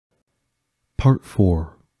Part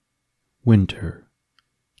 4 Winter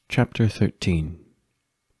Chapter 13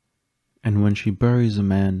 And when she buries a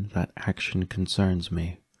man, that action concerns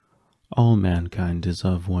me. All mankind is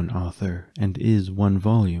of one author, and is one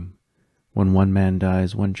volume. When one man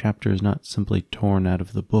dies, one chapter is not simply torn out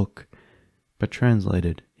of the book, but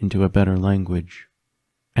translated into a better language.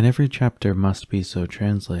 And every chapter must be so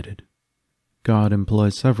translated. God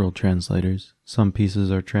employs several translators. Some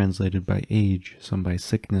pieces are translated by age, some by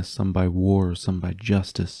sickness, some by war, some by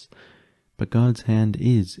justice. But God's hand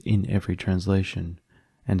is in every translation,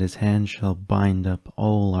 and his hand shall bind up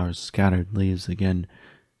all our scattered leaves again,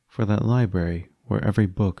 for that library where every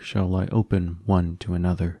book shall lie open one to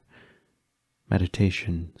another.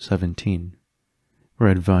 Meditation 17.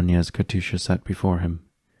 Read Vanya as Katyusha sat before him.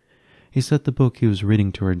 He set the book he was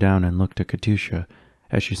reading to her down and looked at Katyusha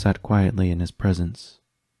as she sat quietly in his presence.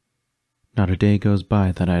 "Not a day goes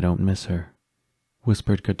by that I don't miss her,"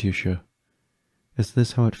 whispered Katyusha. "Is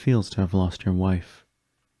this how it feels to have lost your wife?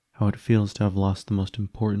 How it feels to have lost the most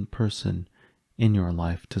important person in your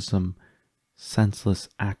life to some senseless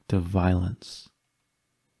act of violence?"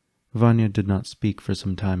 Vanya did not speak for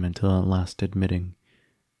some time until at last admitting,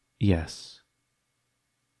 "Yes."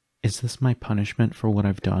 "Is this my punishment for what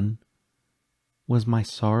I've done? Was my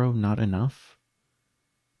sorrow not enough?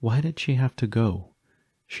 Why did she have to go?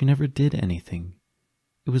 She never did anything.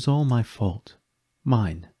 It was all my fault.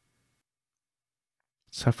 Mine."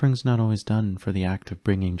 "Suffering's not always done for the act of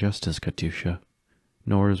bringing justice, Katyusha,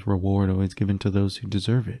 nor is reward always given to those who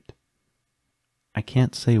deserve it. I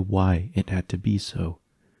can't say why it had to be so,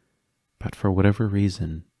 but for whatever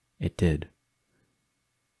reason, it did,"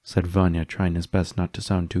 said Vanya, trying his best not to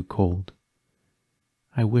sound too cold.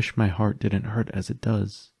 "I wish my heart didn't hurt as it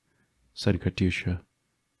does," said Katyusha.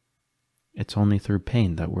 "It's only through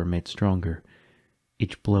pain that we're made stronger.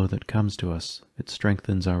 Each blow that comes to us, it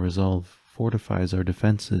strengthens our resolve, fortifies our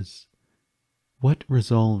defenses. What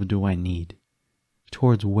resolve do I need?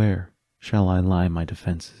 Towards where shall I lie my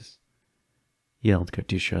defenses?" yelled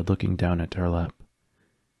Katyusha, looking down at her lap.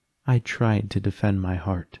 "I tried to defend my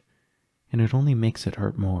heart, and it only makes it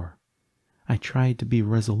hurt more. I tried to be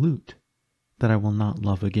resolute, that I will not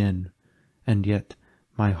love again, and yet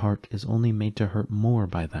my heart is only made to hurt more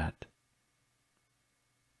by that."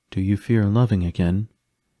 "Do you fear loving again?"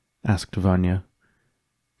 asked Vanya.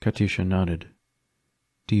 Katyusha nodded.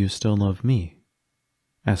 "Do you still love me?"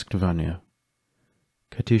 asked Vanya.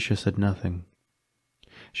 Katyusha said nothing.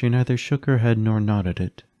 She neither shook her head nor nodded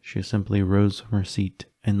it. She simply rose from her seat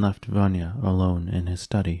and left Vanya alone in his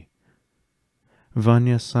study.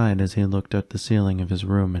 Vanya sighed as he looked at the ceiling of his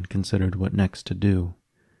room and considered what next to do.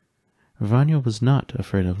 Vanya was not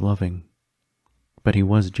afraid of loving, but he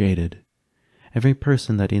was jaded. Every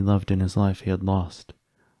person that he loved in his life he had lost,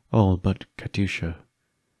 all but Katyusha.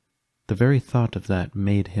 The very thought of that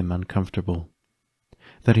made him uncomfortable,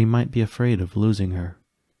 that he might be afraid of losing her.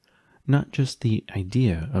 Not just the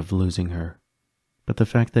idea of losing her, but the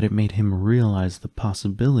fact that it made him realize the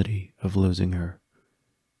possibility of losing her.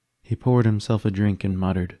 He poured himself a drink and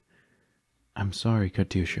muttered, "I'm sorry,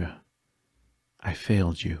 Katyusha. I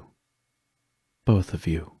failed you. Both of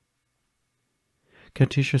you."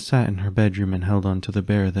 Katyusha sat in her bedroom and held on to the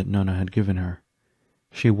bear that Nonna had given her.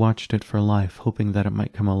 She watched it for life, hoping that it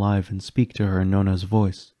might come alive and speak to her in Nonna's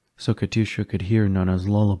voice, so Katyusha could hear Nonna's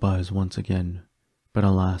lullabies once again. But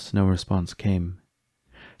alas, no response came.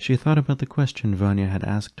 She thought about the question Vanya had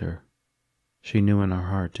asked her. She knew in her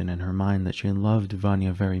heart and in her mind that she loved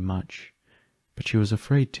Vanya very much, but she was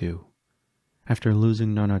afraid to. After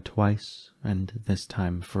losing Nonna twice, and this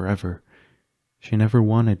time forever, she never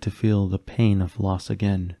wanted to feel the pain of loss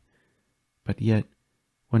again. But yet,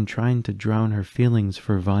 when trying to drown her feelings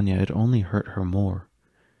for Vanya, it only hurt her more.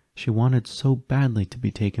 She wanted so badly to be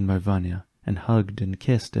taken by Vanya, and hugged and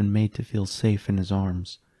kissed and made to feel safe in his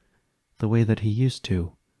arms, the way that he used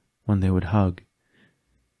to, when they would hug.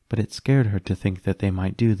 But it scared her to think that they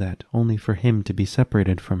might do that, only for him to be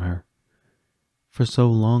separated from her. For so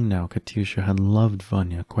long now Katyusha had loved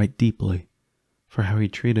Vanya quite deeply, for how he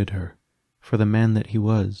treated her, for the man that he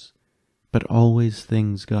was, but always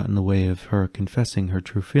things got in the way of her confessing her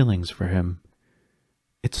true feelings for him.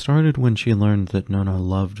 It started when she learned that Nonna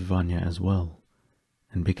loved Vanya as well,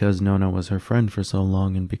 and because Nonna was her friend for so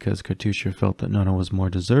long, and because Katyusha felt that Nonna was more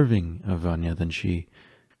deserving of Vanya than she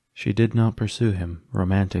did not pursue him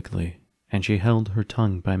romantically, and she held her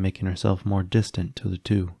tongue by making herself more distant to the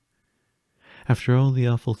two. After all the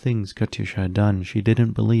awful things Katyusha had done, she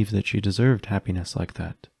didn't believe that she deserved happiness like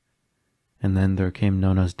that. And then there came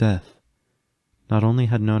Nonna's death. Not only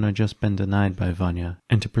had Nonna just been denied by Vanya,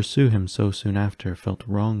 and to pursue him so soon after felt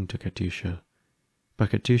wrong to Katyusha, But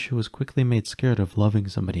Katyusha was quickly made scared of loving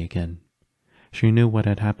somebody again. She knew what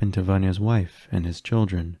had happened to Vanya's wife and his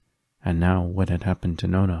children, and now what had happened to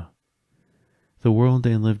Nonna. The world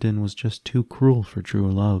they lived in was just too cruel for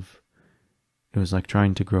true love. It was like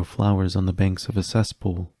trying to grow flowers on the banks of a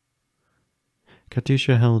cesspool.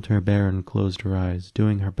 Katyusha held her bear and closed her eyes,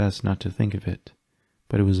 doing her best not to think of it,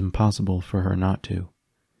 but it was impossible for her not to.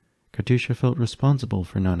 Katyusha felt responsible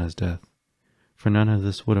for Nonna's death, for none of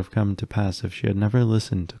this would have come to pass if she had never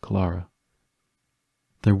listened to Clara.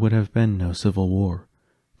 There would have been no civil war,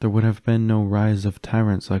 there would have been no rise of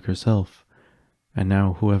tyrants like herself, and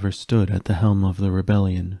now whoever stood at the helm of the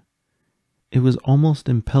rebellion. It was almost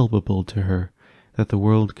impalpable to her that the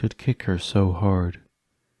world could kick her so hard.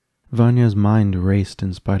 Vanya's mind raced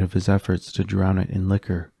in spite of his efforts to drown it in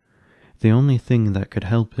liquor. The only thing that could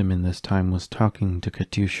help him in this time was talking to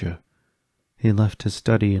Katyusha. He left his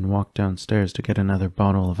study and walked downstairs to get another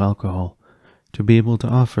bottle of alcohol, to be able to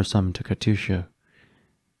offer some to Katyusha.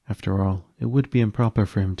 After all, it would be improper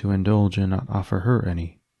for him to indulge and not offer her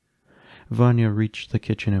any. Vanya reached the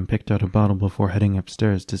kitchen and picked out a bottle before heading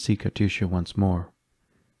upstairs to see Katyusha once more.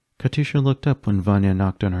 Katyusha looked up when Vanya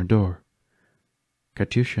knocked on her door.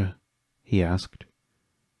 "Katyusha?" he asked.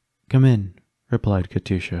 "Come in," replied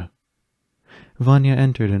Katyusha. Vanya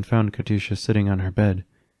entered and found Katyusha sitting on her bed,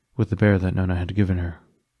 with the bear that Nonna had given her.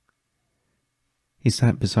 He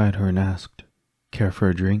sat beside her and asked, "Care for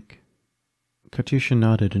a drink?" Katyusha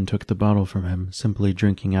nodded and took the bottle from him, simply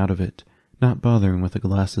drinking out of it, not bothering with the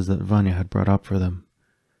glasses that Vanya had brought up for them.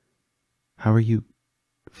 "How are you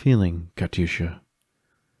feeling, Katyusha?"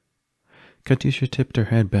 Katyusha tipped her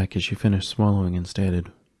head back as she finished swallowing and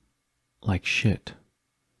stated, "Like shit."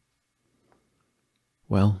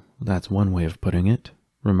 "Well, that's one way of putting it,"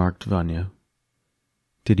 remarked Vanya.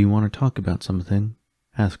 "Did you want to talk about something?"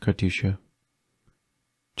 asked Katyusha.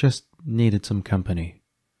 "Just needed some company."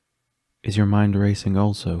 "Is your mind racing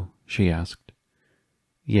also?" she asked.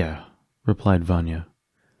 "Yeah," replied Vanya.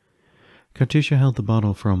 Katyusha held the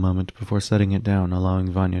bottle for a moment before setting it down,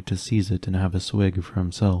 allowing Vanya to seize it and have a swig for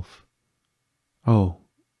himself. "Oh,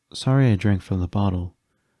 sorry I drank from the bottle,"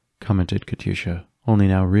 commented Katyusha, only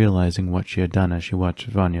now realizing what she had done as she watched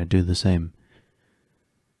Vanya do the same.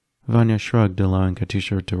 Vanya shrugged, allowing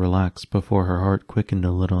Katyusha to relax before her heart quickened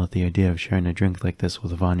a little at the idea of sharing a drink like this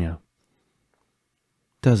with Vanya.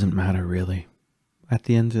 "Doesn't matter, really. At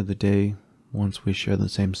the end of the day, once we share the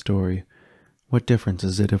same story, what difference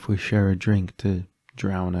is it if we share a drink to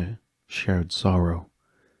drown a shared sorrow?"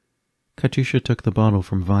 Katyusha took the bottle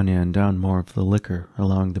from Vanya and downed more of the liquor,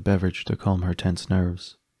 allowing the beverage to calm her tense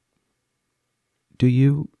nerves. Do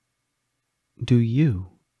you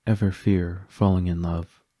ever fear falling in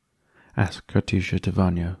love?" asked Katyusha to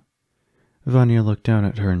Vanya. Vanya looked down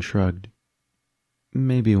at her and shrugged.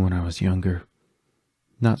 "Maybe when I was younger.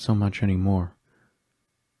 Not so much anymore.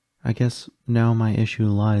 I guess now my issue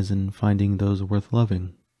lies in finding those worth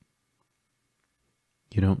loving."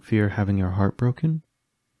 "You don't fear having your heart broken?"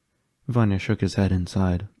 Vanya shook his head and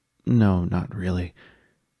sighed. "No, not really.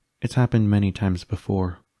 It's happened many times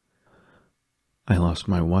before. I lost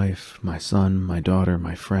my wife, my son, my daughter,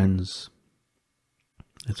 my friends.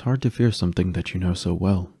 It's hard to fear something that you know so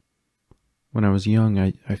well. When I was young,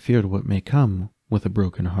 I feared what may come with a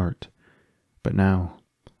broken heart, but now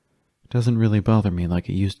it doesn't really bother me like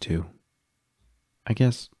it used to. I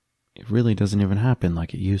guess it really doesn't even happen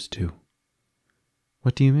like it used to."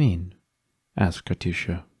 "What do you mean?" asked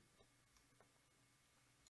Katyusha.